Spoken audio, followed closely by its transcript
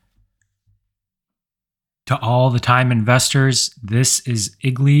To all the time investors, this is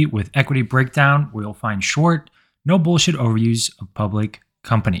Igley with Equity Breakdown, where you'll find short, no bullshit overviews of public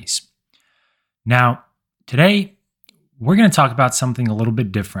companies. Now, today, we're going to talk about something a little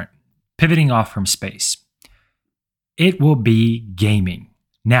bit different, pivoting off from space. It will be gaming.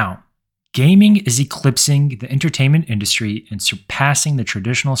 Now, gaming is eclipsing the entertainment industry and surpassing the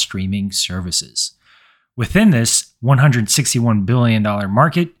traditional streaming services. Within this $161 billion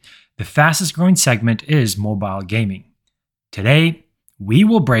market, the fastest growing segment is mobile gaming. Today, we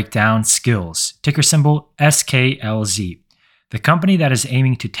will break down Skillz, ticker symbol SKLZ, the company that is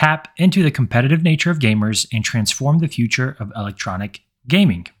aiming to tap into the competitive nature of gamers and transform the future of electronic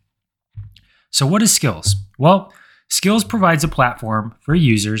gaming. So what is Skillz? Well, Skillz provides a platform for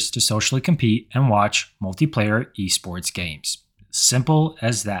users to socially compete and watch multiplayer esports games. Simple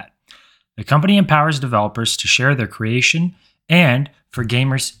as that. The company empowers developers to share their creation and for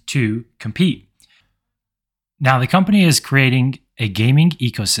gamers to compete. Now, the company is creating a gaming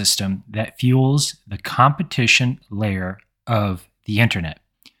ecosystem that fuels the competition layer of the internet.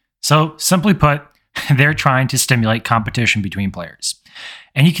 So, simply put, they're trying to stimulate competition between players.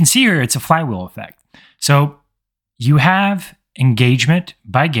 And you can see here it's a flywheel effect. So, you have engagement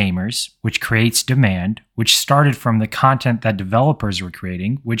by gamers, which creates demand, which started from the content that developers were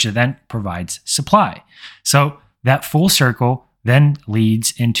creating, which then provides supply. So, that full circle then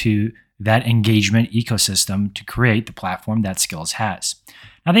leads into that engagement ecosystem to create the platform that Skillz has.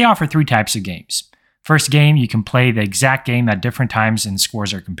 Now, they offer three types of games. First game, you can play the exact game at different times and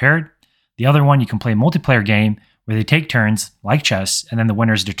scores are compared. The other one, you can play a multiplayer game where they take turns, like chess, and then the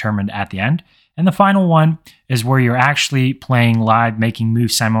winner is determined at the end. And the final one is where you're actually playing live, making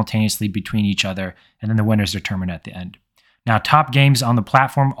moves simultaneously between each other, and then the winner is determined at the end. Now, top games on the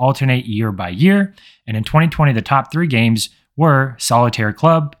platform alternate year by year, and in 2020, the top three games were Solitaire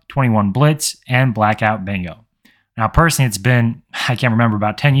Club, 21 Blitz, and Blackout Bingo. Now, personally, it's been, I can't remember,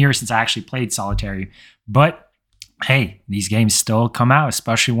 about 10 years since I actually played Solitaire, but hey, these games still come out,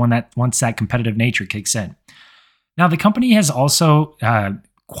 especially once that competitive nature kicks in. Now, the company has also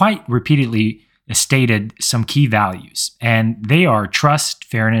quite repeatedly stated some key values, and they are trust,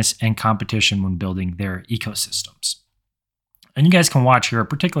 fairness, and competition when building their ecosystems. And you guys can watch here a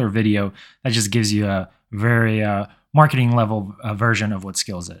particular video that just gives you a very marketing level version of what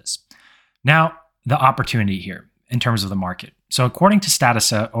Skillz is. Now, the opportunity here in terms of the market. So according to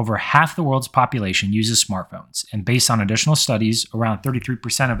Statista, over half the world's population uses smartphones. And based on additional studies, around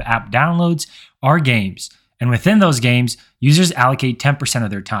 33% of app downloads are games. And within those games, users allocate 10% of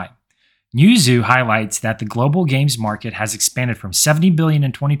their time. Newzoo highlights that the global games market has expanded from $70 billion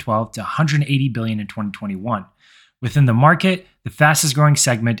in 2012 to $180 billion in 2021. Within the market, the fastest growing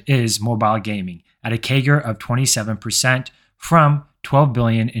segment is mobile gaming at a CAGR of 27% from $12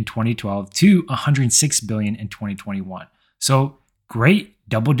 billion in 2012 to $106 billion in 2021. So great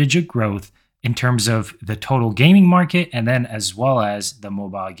double-digit growth in terms of the total gaming market and then as well as the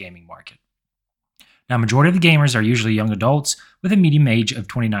mobile gaming market. Now, majority of the gamers are usually young adults with a median age of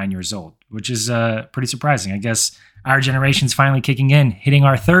 29 years old, which is pretty surprising. I guess our generation's finally kicking in, hitting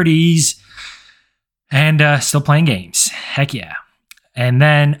our 30s, and still playing games. Heck yeah. And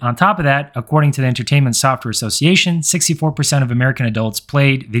then on top of that, according to the Entertainment Software Association, 64% of American adults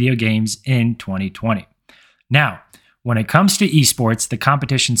played video games in 2020. Now, when it comes to esports, the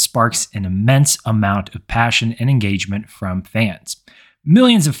competition sparks an immense amount of passion and engagement from fans.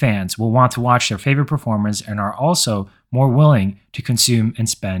 Millions of fans will want to watch their favorite performers and are also more willing to consume and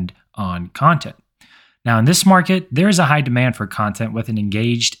spend on content. Now, in this market, there is a high demand for content with an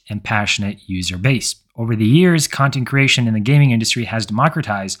engaged and passionate user base. Over the years, content creation in the gaming industry has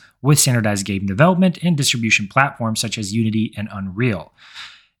democratized with standardized game development and distribution platforms such as Unity and Unreal,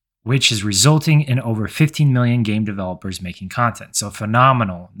 which is resulting in over 15 million game developers making content. So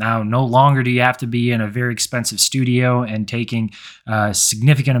phenomenal. Now, no longer do you have to be in a very expensive studio and taking a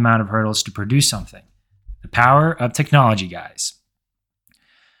significant amount of hurdles to produce something. The power of technology, guys.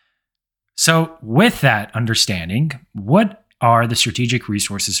 So with that understanding, what are the strategic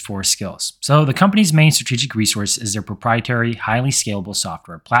resources for Skillz? So the company's main strategic resource is their proprietary, highly scalable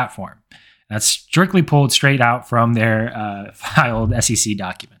software platform. That's strictly pulled straight out from their filed SEC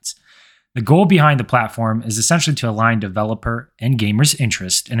documents. The goal behind the platform is essentially to align developer and gamers'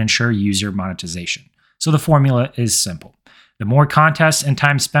 interest and ensure user monetization. So the formula is simple. The more contests and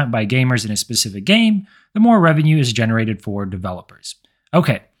time spent by gamers in a specific game, the more revenue is generated for developers.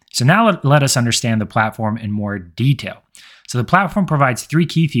 Okay, so now let us understand the platform in more detail. So the platform provides three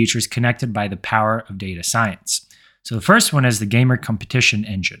key features connected by the power of data science. So the first one is the gamer competition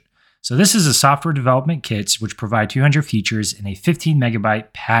engine. So this is a software development kit which provide 200 features in a 15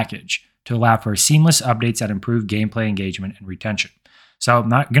 megabyte package. to allow for seamless updates that improve gameplay engagement and retention. So I'm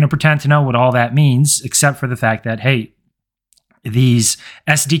not going to pretend to know what all that means, except for the fact that, hey, these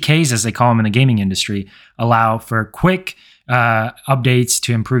SDKs, as they call them in the gaming industry, allow for quick updates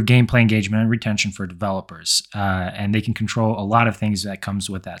to improve gameplay engagement and retention for developers. And they can control a lot of things that comes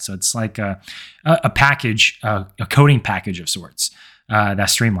with that. So it's like a package, a coding package of sorts that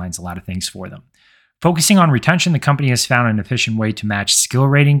streamlines a lot of things for them. Focusing on retention, the company has found an efficient way to match skill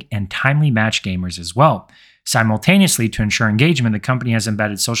rating and timely match gamers as well. Simultaneously, to ensure engagement, the company has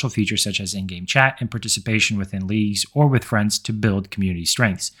embedded social features such as in-game chat and participation within leagues or with friends to build community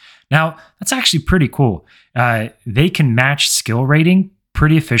strengths. Now, that's actually pretty cool. They can match skill rating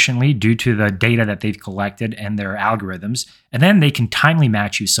pretty efficiently due to the data that they've collected and their algorithms, and then they can timely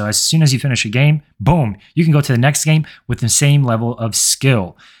match you. So as soon as you finish a game, boom, you can go to the next game with the same level of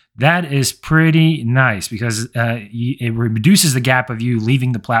skill. That is pretty nice because it reduces the gap of you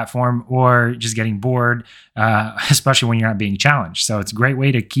leaving the platform or just getting bored, especially when you're not being challenged. So it's a great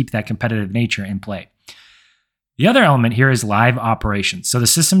way to keep that competitive nature in play. The other element here is live operations. So the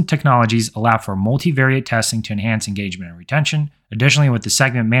system technologies allow for multivariate testing to enhance engagement and retention. Additionally, with the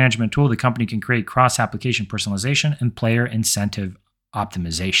segment management tool, the company can create cross-application personalization and player incentive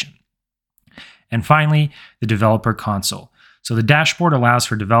optimization. And finally, the developer console. So the dashboard allows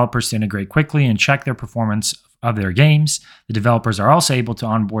for developers to integrate quickly and check their performance of their games. The developers are also able to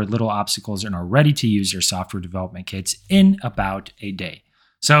onboard little obstacles and are ready to use their software development kits in about a day.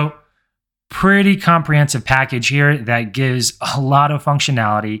 So pretty comprehensive package here that gives a lot of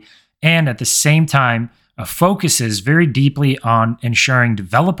functionality and at the same time focuses very deeply on ensuring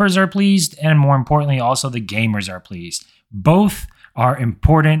developers are pleased and more importantly also the gamers are pleased. Both are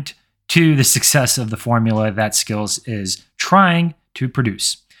important to the success of the formula that Skillz is trying to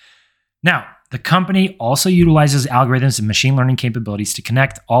produce. Now, the company also utilizes algorithms and machine learning capabilities to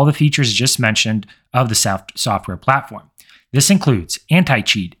connect all the features just mentioned of the software platform. This includes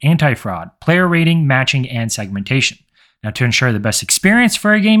anti-cheat, anti-fraud, player rating, matching, and segmentation. Now, to ensure the best experience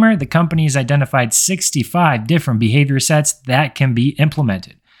for a gamer, the company has identified 65 different behavior sets that can be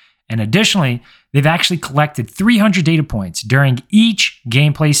implemented. And additionally, they've actually collected 300 data points during each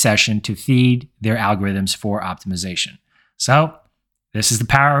gameplay session to feed their algorithms for optimization. So this is the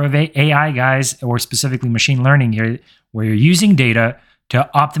power of AI, guys, or specifically machine learning here, where you're using data to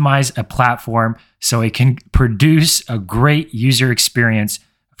optimize a platform so it can produce a great user experience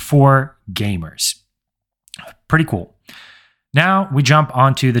for gamers. Pretty cool. Now we jump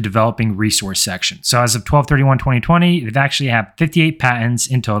onto the developing resource section. So as of 12/31/2020, they've actually have 58 patents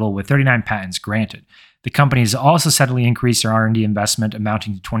in total with 39 patents granted. The company has also steadily increased their R&D investment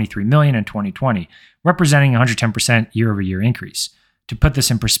amounting to $23 million in 2020, representing 110% year-over-year increase. To put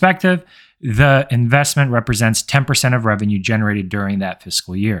this in perspective, the investment represents 10% of revenue generated during that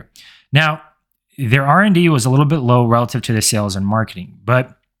fiscal year. Now, their R&D was a little bit low relative to the sales and marketing,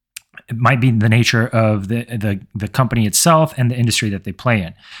 but it might be the nature of the company itself and the industry that they play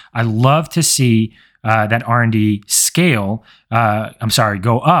in. I love to see that R&D scale,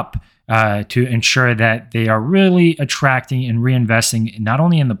 go up to ensure that they are really attracting and reinvesting not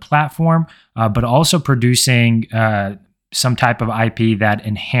only in the platform, but also producing some type of IP that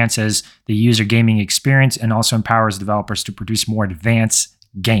enhances the user gaming experience and also empowers developers to produce more advanced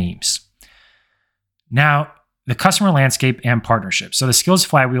games. Now, the customer landscape and partnerships. So the Skillz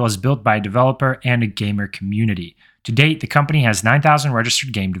flywheel is built by a developer and a gamer community. To date, the company has 9,000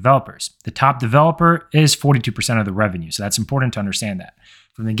 registered game developers. The top developer is 42% of the revenue, so that's important to understand that.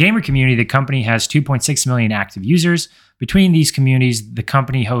 From the gamer community, the company has 2.6 million active users. Between these communities, the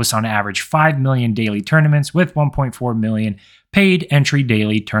company hosts on average 5 million daily tournaments with 1.4 million paid entry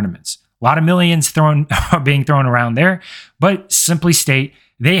daily tournaments. A lot of millions being thrown around there, but simply state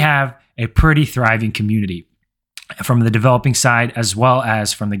they have a pretty thriving community from the developing side as well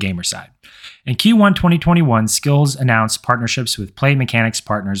as from the gamer side. In Q1 2021, Skillz announced partnerships with Play Mechanics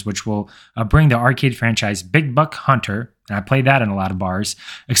Partners, which will bring the arcade franchise Big Buck Hunter, and I played that in a lot of bars,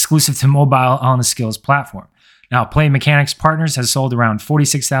 exclusive to mobile on the Skillz platform. Now, Play Mechanics Partners has sold around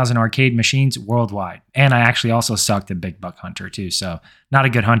 46,000 arcade machines worldwide, and I actually also sucked at Big Buck Hunter too, so not a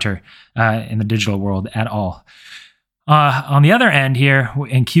good hunter in the digital world at all. On the other end here,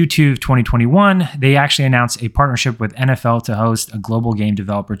 in Q2 of 2021, they actually announced a partnership with NFL to host a global game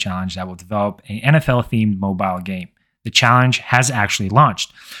developer challenge that will develop an NFL-themed mobile game. The challenge has actually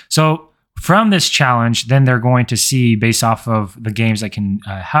launched. So from this challenge, then they're going to see, based off of the games that can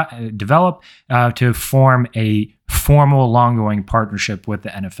develop, to form a formal, long-going partnership with the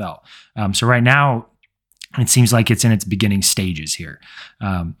NFL. So right now, it seems like it's in its beginning stages here.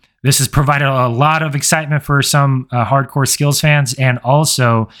 This has provided a lot of excitement for some hardcore Skillz fans, and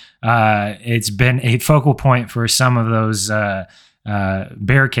also it's been a focal point for some of those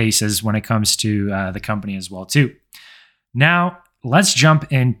bear cases when it comes to the company as well too. Now, let's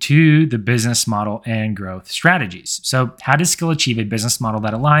jump into the business model and growth strategies. So, how does Skillz achieve a business model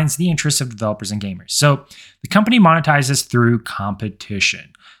that aligns the interests of developers and gamers? So, the company monetizes through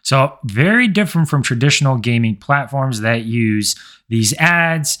competition. So, very different from traditional gaming platforms that use these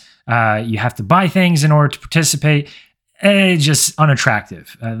ads. You have to buy things in order to participate. It's just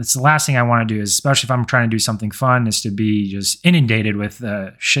unattractive. That's the last thing I want to do, is, especially if I'm trying to do something fun, is to be just inundated with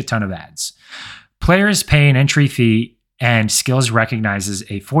a shit ton of ads. Players pay an entry fee, and Skillz recognizes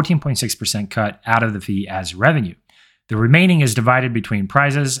a 14.6% cut out of the fee as revenue. The remaining is divided between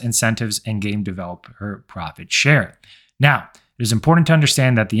prizes, incentives, and game developer profit share. Now, it is important to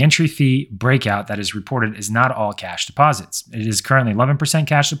understand that the entry fee breakout that is reported is not all cash deposits. It is currently 11%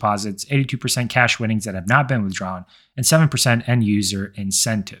 cash deposits, 82% cash winnings that have not been withdrawn, and 7% end user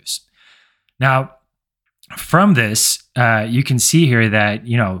incentives. Now, from this, you can see here that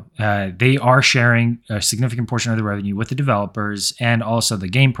they are sharing a significant portion of the revenue with the developers, and also the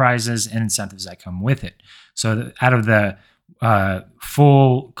game prizes and incentives that come with it. So out of the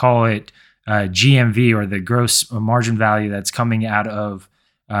full, call it GMV, or the gross margin value that's coming out of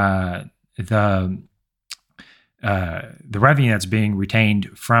the revenue that's being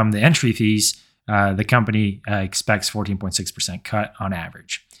retained from the entry fees, the company expects 14.6% cut on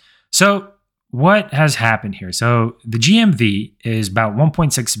average. So what has happened here? So the GMV is about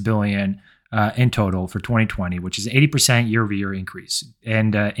 1.6 billion in total for 2020, which is 80% year-over-year increase.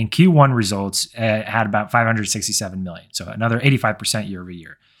 And in Q1 results, had about 567 million. So another 85%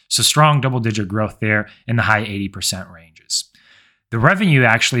 year-over-year. So strong double-digit growth there in the high 80% ranges. The revenue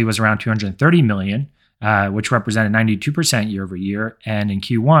actually was around 230 million, which represented 92% year-over-year. And in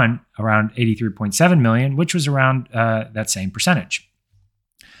Q1, around 83.7 million, which was around that same percentage.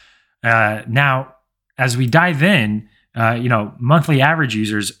 Now, as we dive in, monthly average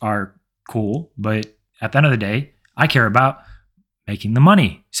users are cool, but at the end of the day, I care about making the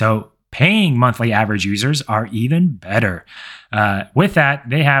money. So paying monthly average users are even better. With that,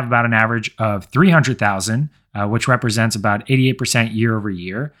 they have about an average of 300,000, which represents about 88% year over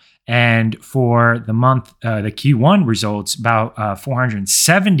year. And for the month, the Q1 results, about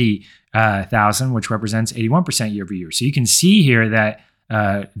 470,000, which represents 81% year over year. So you can see here that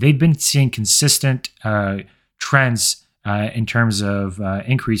they've been seeing consistent trends in terms of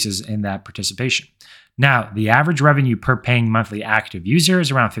increases in that participation. Now, the average revenue per paying monthly active user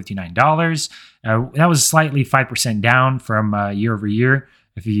is around $59. That was slightly 5% down from year over year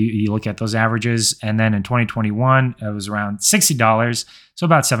if you look at those averages. And then in 2021, it was around $60, so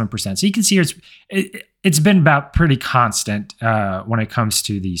about 7%. So you can see it's been about pretty constant when it comes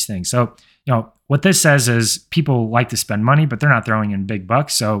to these things. So, what this says is people like to spend money, but they're not throwing in big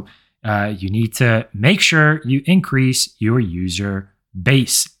bucks. So you need to make sure you increase your user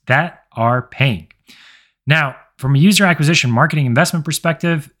base that are paying. Now, from a user acquisition marketing investment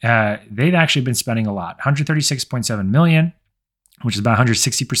perspective, they've actually been spending a lot, 136.7 million, which is about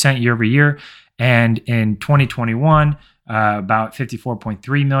 160% year over year. And in 2021, about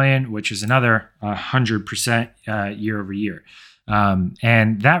 54.3 million, which is another 100% year over year.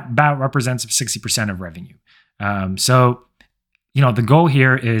 And that about represents 60% of revenue. So, the goal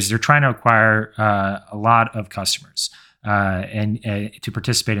here is they're trying to acquire a lot of customers and to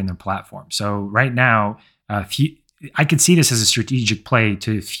participate in their platform. So right now, I could see this as a strategic play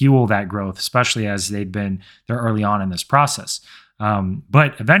to fuel that growth, especially as they're early on in this process.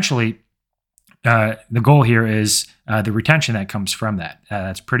 But eventually, the goal here is the retention that comes from that.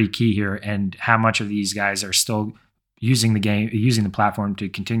 That's pretty key here, and how much of these guys are still using the platform to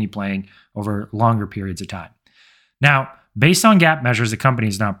continue playing over longer periods of time. Now, based on GAAP measures, the company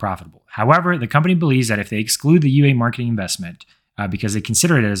is not profitable. However, the company believes that if they exclude the UA marketing investment, because they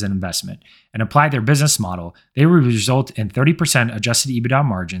consider it as an investment, and apply their business model, they will result in 30% adjusted EBITDA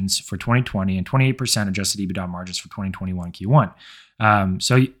margins for 2020 and 28% adjusted EBITDA margins for 2021 Q1.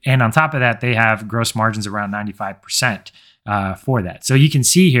 And on top of that, they have gross margins around 95% for that. So you can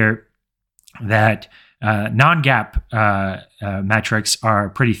see here that non-GAAP metrics are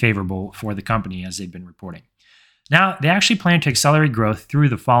pretty favorable for the company as they've been reporting. Now, they actually plan to accelerate growth through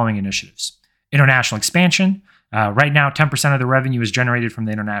the following initiatives. International expansion. Right now, 10% of the revenue is generated from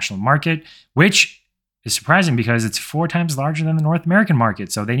the international market, which is surprising because it's 4 times larger than the North American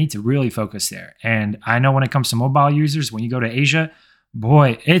market. So they need to really focus there. And I know when it comes to mobile users, when you go to Asia,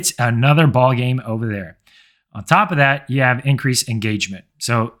 boy, it's another ball game over there. On top of that, you have increased engagement.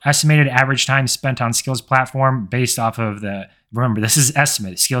 So estimated average time spent on Skillz platform based off of the remember, this is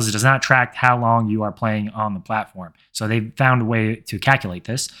estimated. Skillz does not track how long you are playing on the platform. So they found a way to calculate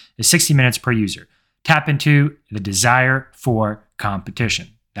this, is 60 minutes per user. Tap into the desire for competition.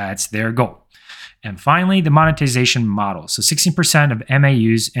 That's their goal. And finally, the monetization model. So 16% of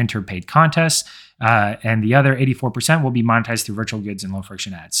MAUs enter paid contests, and the other 84% will be monetized through virtual goods and low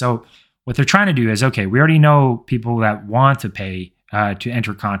friction ads. So what they're trying to do is, okay, we already know people that want to pay to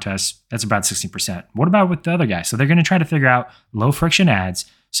enter contests. That's about 16%. What about with the other guys? So they're going to try to figure out low friction ads.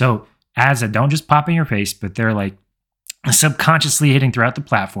 So ads that don't just pop in your face, but they're like subconsciously hitting throughout the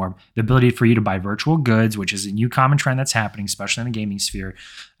platform, the ability for you to buy virtual goods, which is a new common trend that's happening, especially in the gaming sphere,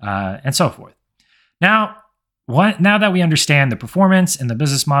 and so forth. Now that we understand the performance and the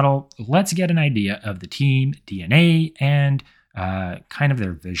business model, let's get an idea of the team DNA and kind of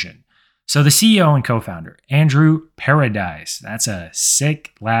their vision. So the CEO and co-founder, Andrew Paradise, that's a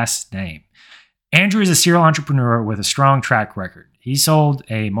sick last name. Andrew is a serial entrepreneur with a strong track record. He sold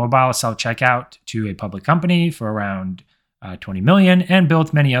a mobile self-checkout to a public company for around $20 million and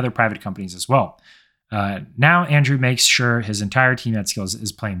built many other private companies as well. Now Andrew makes sure his entire team at Skillz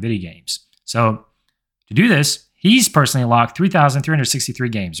is playing video games. So to do this, he's personally logged 3,363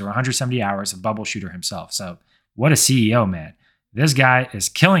 games or 170 hours of bubble shooter himself. So what a CEO, man. This guy is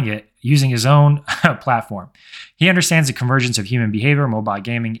killing it using his own platform. He understands the convergence of human behavior, mobile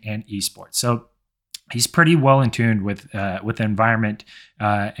gaming, and esports. So he's pretty well in tune with the environment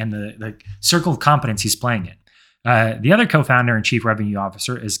and the circle of competence he's playing in. The other co-founder and chief revenue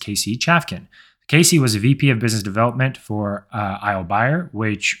officer is Casey Chafkin. Casey was a VP of business development for Buyer,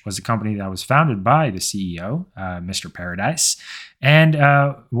 which was a company that was founded by the CEO, Mr. Paradise, and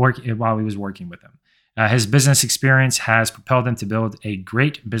while he was working with him. His business experience has propelled him to build a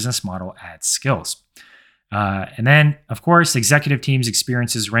great business model at Skillz. And then, of course, the executive team's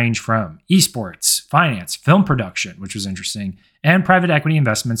experiences range from esports, finance, film production, which was interesting, and private equity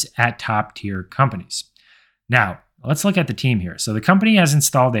investments at top-tier companies. Now, let's look at the team here. So the company has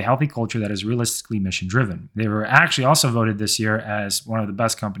installed a healthy culture that is realistically mission-driven. They were actually also voted this year as one of the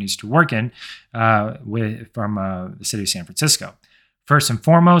best companies to work in from the city of San Francisco. First and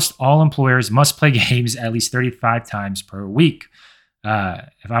foremost, all employers must play games at least 35 times per week.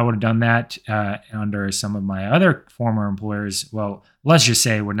 If I would have done that under some of my other former employers, well, let's just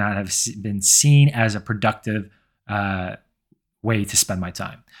say it would not have been seen as a productive way to spend my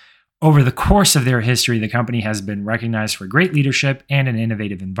time. Over the course of their history, the company has been recognized for great leadership and an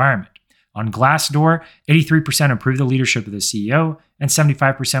innovative environment. On Glassdoor, 83% approved the leadership of the CEO, and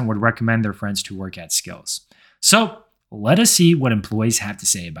 75% would recommend their friends to work at Skillz. So let us see what employees have to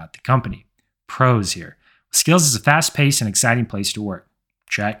say about the company. Pros here. Skillz is a fast-paced and exciting place to work.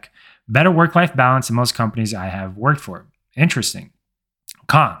 Check. Better work-life balance than most companies I have worked for. Interesting.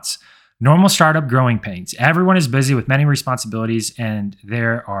 Cons. Normal startup growing pains. Everyone is busy with many responsibilities and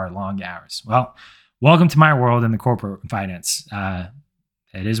there are long hours. Well, welcome to my world in the corporate finance.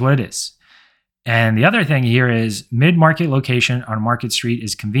 It is what it is. And the other thing here is mid-market location on Market Street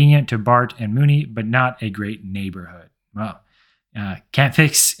is convenient to Bart and Mooney, but not a great neighborhood. Well, can't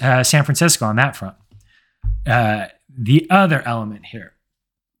fix San Francisco on that front. The other element here.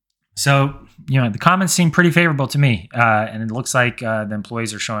 So, the comments seem pretty favorable to me, and it looks like the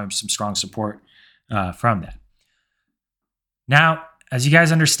employees are showing some strong support from that. Now, as you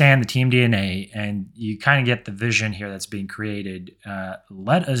guys understand the team DNA and you kind of get the vision here that's being created,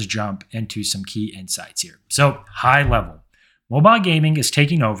 let us jump into some key insights here. So, high level. Mobile gaming is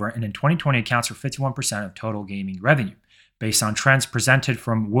taking over and in 2020 accounts for 51% of total gaming revenue. Based on trends presented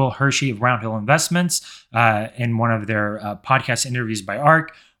from Will Hershey of Roundhill Investments in one of their podcast interviews by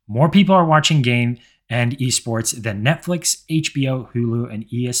ARC, more people are watching game and esports than Netflix, HBO, Hulu, and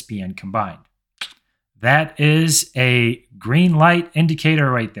ESPN combined. That is a green light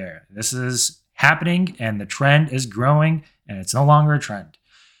indicator right there. This is happening and the trend is growing and it's no longer a trend.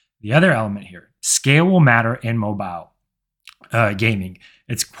 The other element here, scale will matter in mobile gaming.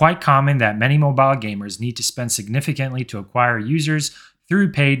 It's quite common that many mobile gamers need to spend significantly to acquire users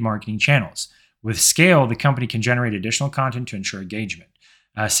through paid marketing channels. With scale, the company can generate additional content to ensure engagement.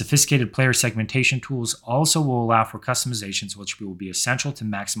 Sophisticated player segmentation tools also will allow for customizations, which will be essential to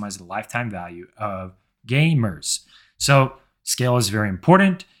maximize the lifetime value of gamers. So scale is very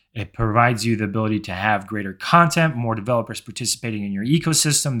important. It provides you the ability to have greater content, more developers participating in your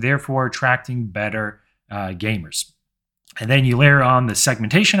ecosystem, therefore attracting better gamers. And then you layer on the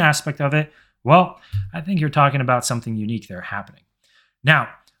segmentation aspect of it. Well, I think you're talking about something unique there happening. Now,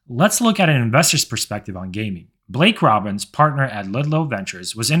 let's look at an investor's perspective on gaming. Blake Robbins, partner at Ludlow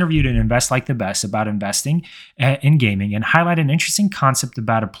Ventures, was interviewed in Invest Like the Best about investing in gaming and highlighted an interesting concept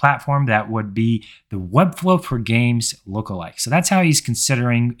about a platform that would be the Webflow for games lookalike. So that's how he's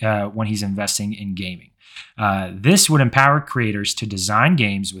considering when he's investing in gaming. This would empower creators to design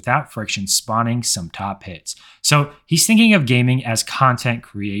games without friction, spawning some top hits. So he's thinking of gaming as content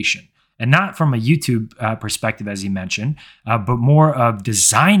creation. And not from a YouTube perspective, as he mentioned, but more of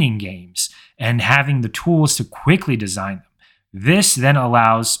designing games and having the tools to quickly design them. This then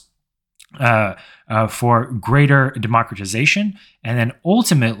allows for greater democratization and then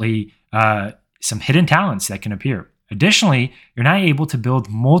ultimately some hidden talents that can appear. Additionally, you're now able to build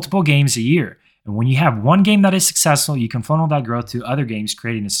multiple games a year. And when you have one game that is successful, you can funnel that growth to other games,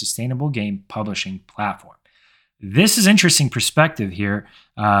 creating a sustainable game publishing platform. This is interesting perspective here,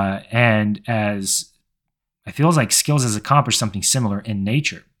 and as it feels like Skillz has accomplished something similar in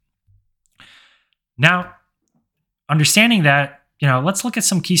nature. Now, understanding that, let's look at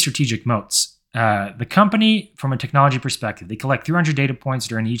some key strategic moats. The company, from a technology perspective, they collect 300 data points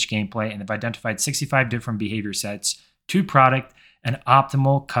during each gameplay, and they've identified 65 different behavior sets to product an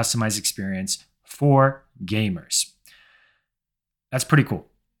optimal customized experience for gamers. That's pretty cool.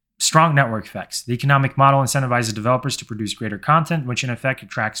 Strong network effects. The economic model incentivizes developers to produce greater content, which in effect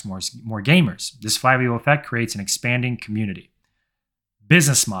attracts more gamers. This flywheel effect creates an expanding community.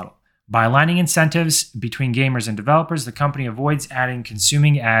 Business model. By aligning incentives between gamers and developers, the company avoids adding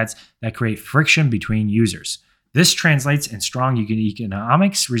consuming ads that create friction between users. This translates in strong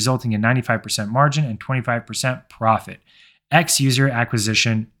economics, resulting in 95% margin and 25% profit. User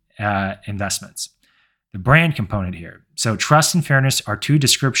acquisition investments. The brand component here. So trust and fairness are two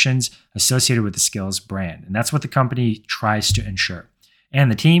descriptions associated with the Skillz brand, and that's what the company tries to ensure. And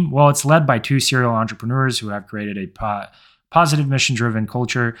the team, well, it's led by two serial entrepreneurs who have created a positive mission-driven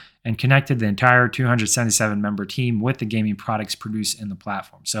culture and connected the entire 277-member team with the gaming products produced in the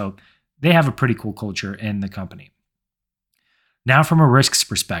platform. So they have a pretty cool culture in the company. Now from a risks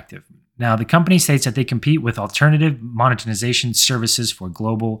perspective. Now, the company states that they compete with alternative monetization services for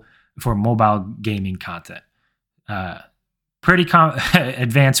mobile gaming content. Pretty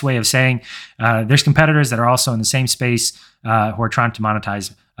advanced way of saying there's competitors that are also in the same space who are trying to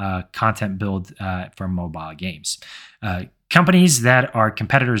monetize content build for mobile games. Companies that are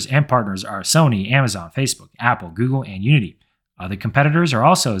competitors and partners are Sony, Amazon, Facebook, Apple, Google, and Unity. Other competitors are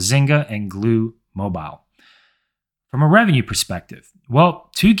also Zynga and Glue Mobile. From a revenue perspective, well,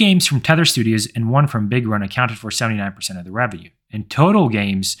 2 games from Tether Studios and 1 from Big Run accounted for 79% of the revenue. And total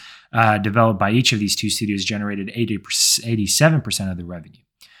games developed by each of these 2 studios generated 87% of the revenue.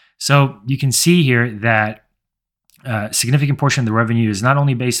 So you can see here that a significant portion of the revenue is not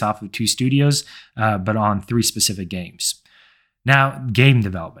only based off of 2 studios, but on 3 specific games. Now, game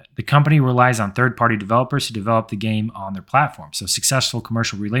development. The company relies on third-party developers to develop the game on their platform. So successful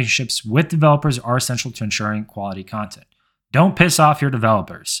commercial relationships with developers are essential to ensuring quality content. Don't piss off your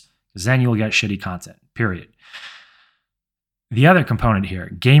developers, because then you'll get shitty content, period. The other component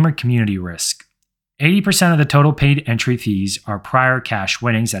here, gamer community risk. 80% of the total paid entry fees are prior cash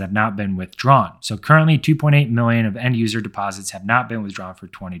winnings that have not been withdrawn. So currently 2.8 million of end user deposits have not been withdrawn for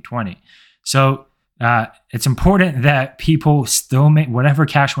 2020. So it's important that people still make whatever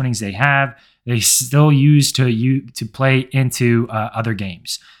cash winnings they have, they still use to play into other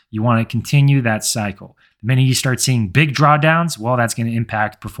games. You want to continue that cycle. The minute you start seeing big drawdowns, well, that's going to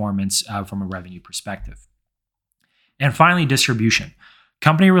impact performance from a revenue perspective. And finally, distribution.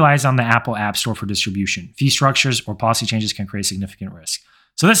 Company relies on the Apple App Store for distribution. Fee structures or policy changes can create significant risk.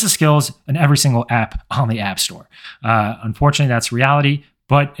 So this is Skillz in every single app on the App Store. Unfortunately, that's reality.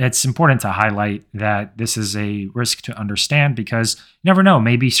 But it's important to highlight that this is a risk to understand because you never know.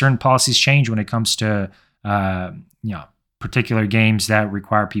 Maybe certain policies change when it comes to particular games that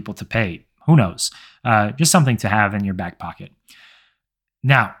require people to pay. Who knows? Just something to have in your back pocket.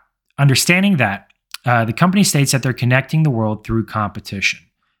 Now, understanding that, the company states that they're connecting the world through competition.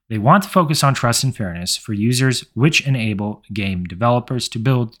 They want to focus on trust and fairness for users, which enable game developers to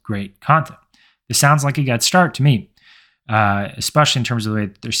build great content. This sounds like a good start to me. Especially in terms of the way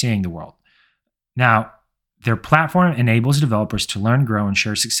that they're seeing the world. Now, their platform enables developers to learn, grow, and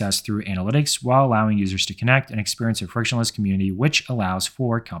share success through analytics while allowing users to connect and experience a frictionless community, which allows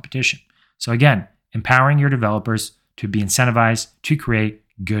for competition. So again, empowering your developers to be incentivized to create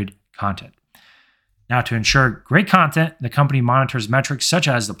good content. Now, to ensure great content, the company monitors metrics such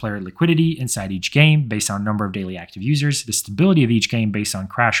as the player liquidity inside each game based on number of daily active users, the stability of each game based on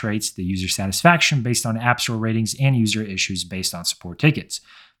crash rates, the user satisfaction based on App Store ratings, and user issues based on support tickets.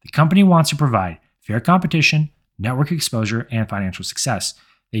 The company wants to provide fair competition, network exposure, and financial success.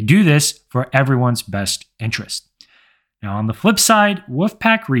 They do this for everyone's best interest. Now, on the flip side,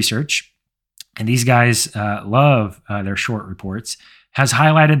 Wolfpack Research, and these guys love their short reports, has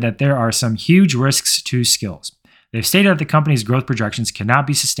highlighted that there are some huge risks to Skillz. They've stated that the company's growth projections cannot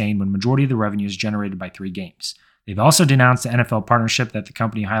be sustained when majority of the revenue is generated by 3 games. They've also denounced the NFL partnership that the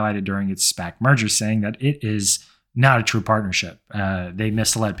company highlighted during its SPAC merger, saying that it is not a true partnership. They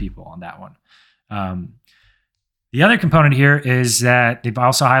misled people on that one. The other component here is that they've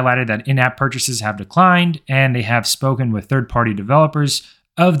also highlighted that in-app purchases have declined, and they have spoken with third-party developers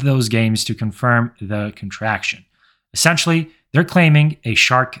of those games to confirm the contraction. Essentially, they're claiming a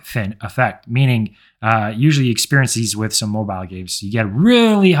shark fin effect, meaning usually you experience these with some mobile games. You get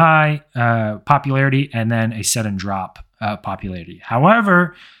really high popularity and then a sudden drop popularity.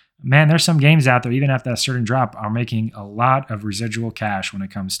 However, man, there's some games out there, even after that certain drop, are making a lot of residual cash when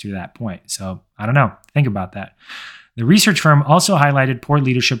it comes to that point. So I don't know. Think about that. The research firm also highlighted poor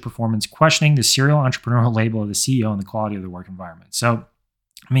leadership performance, questioning the serial entrepreneurial label of the CEO and the quality of the work environment. So,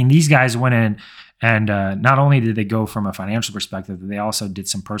 I mean, these guys went in and not only did they go from a financial perspective, they also did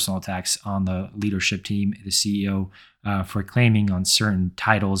some personal attacks on the leadership team, the CEO, for claiming on certain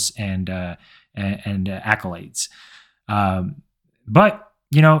titles and accolades. But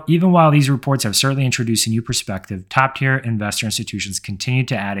even while these reports have certainly introduced a new perspective, top-tier investor institutions continue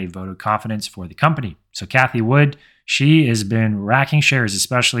to add a vote of confidence for the company. So Cathie Wood, she has been racking shares,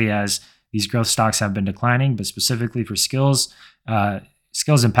 especially as these growth stocks have been declining, but specifically for Skillz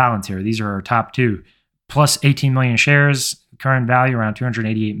and Palantir, these are our top 2, plus 18 million shares, current value around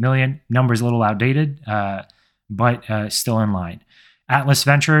 288 million. Numbers a little outdated, but still in line. Atlas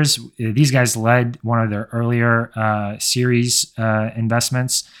Ventures, these guys led one of their earlier series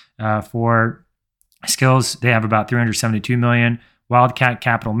investments for Skillz. They have about 372 million. Wildcat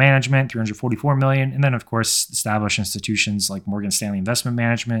Capital Management, 344 million. And then, of course, established institutions like Morgan Stanley Investment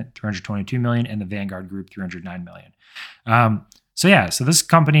Management, 322 million, and the Vanguard Group, 309 million. So this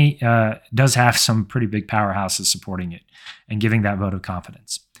company does have some pretty big powerhouses supporting it and giving that vote of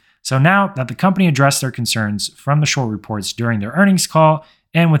confidence. So now that the company addressed their concerns from the short reports during their earnings call,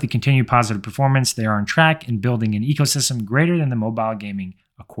 and with the continued positive performance, they are on track in building an ecosystem greater than the mobile gaming,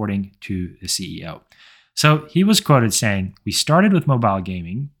 according to the CEO. So he was quoted saying, "We started with mobile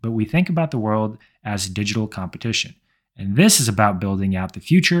gaming, but we think about the world as digital competition. And this is about building out the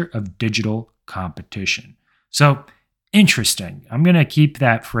future of digital competition." So interesting. I'm going to keep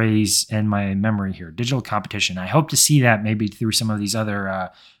that phrase in my memory here, digital competition. I hope to see that maybe through some of these other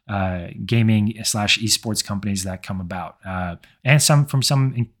gaming / esports companies that come about, and some from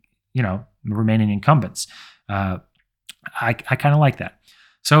some, remaining incumbents. I kind of like that.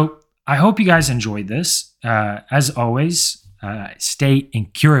 So I hope you guys enjoyed this. As always, stay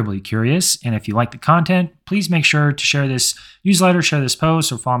incurably curious. And if you like the content, please make sure to share this newsletter, share this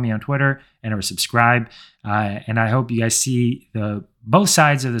post, or follow me on Twitter or subscribe. And I hope you guys see both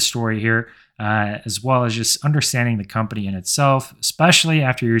sides of the story here, as well as just understanding the company in itself, especially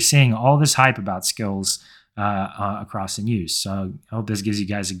after you're seeing all this hype about Skillz across the news. So I hope this gives you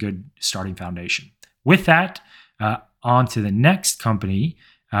guys a good starting foundation. With that, on to the next company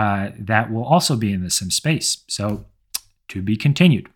that will also be in the same space. So to be continued.